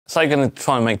So you're going to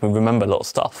try and make me remember a lot of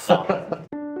stuff. I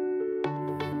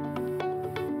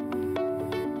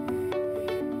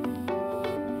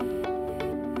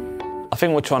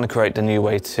think we're trying to create the new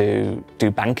way to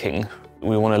do banking.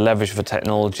 We want to leverage the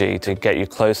technology to get you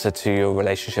closer to your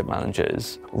relationship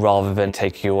managers rather than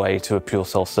take you away to a pure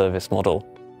self-service model.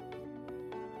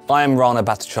 I am Rana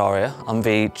Bhattacharya. I'm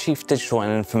the Chief Digital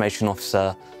and Information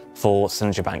Officer for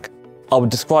Cynergy Bank. I would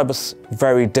describe us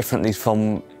very differently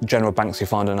from general banks you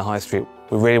find on the high street.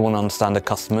 We really want to understand the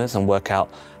customers and work out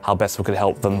how best we could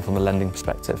help them from a lending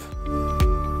perspective.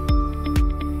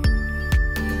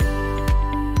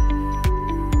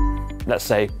 Let's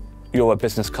say you're a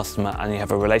business customer and you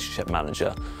have a relationship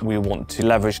manager. We want to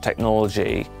leverage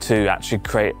technology to actually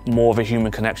create more of a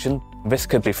human connection. This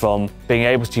could be from being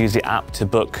able to use the app to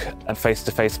book a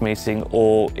face-to-face meeting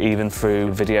or even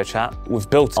through video chat. We've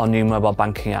built our new mobile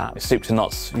banking app, soup to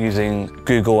nuts, using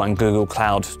Google and Google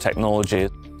Cloud technology.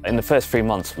 In the first 3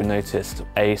 months, we noticed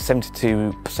a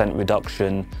 72%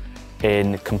 reduction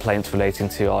in complaints relating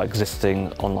to our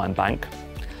existing online bank.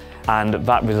 And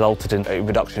that resulted in a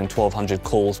reduction in 1,200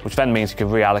 calls, which then means you can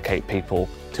reallocate people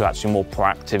to actually more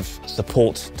proactive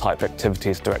support type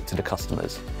activities directed to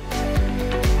customers.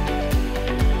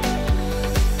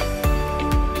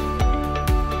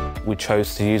 We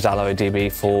chose to use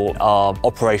AlloyDB for our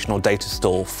operational data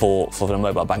store for the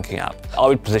mobile banking app. I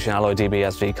would position AlloyDB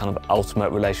as the kind of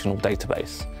ultimate relational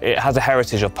database. It has a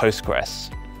heritage of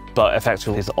Postgres, but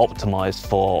effectively is optimized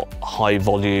for high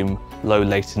volume, low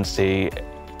latency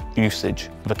usage.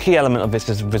 The key element of this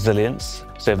is resilience,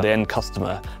 so the end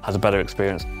customer has a better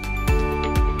experience.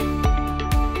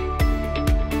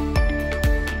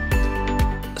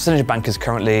 Cynergy Bank is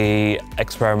currently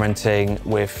experimenting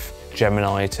with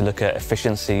Gemini to look at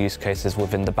efficiency use cases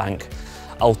within the bank.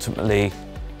 Ultimately,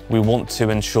 we want to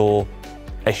ensure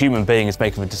a human being is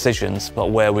making the decisions, but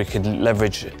where we can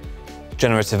leverage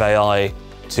generative AI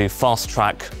to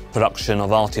fast-track production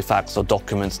of artifacts or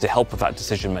documents to help with that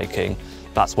decision making.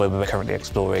 That's where we're currently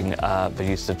exploring the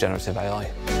use of generative AI.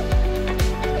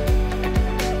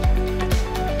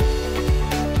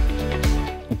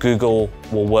 Google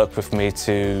will work with me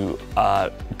to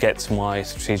get to my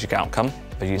strategic outcome.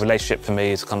 The relationship for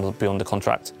me is kind of beyond the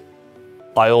contract.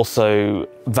 I also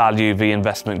value the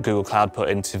investment Google Cloud put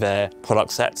into their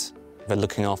product set. They're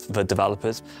looking after the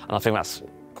developers, and I think that's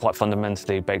quite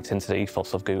fundamentally baked into the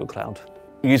ethos of Google Cloud.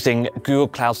 Using Google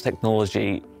Cloud's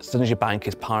technology, Cynergy Bank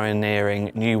is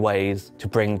pioneering new ways to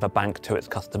bring the bank to its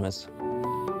customers.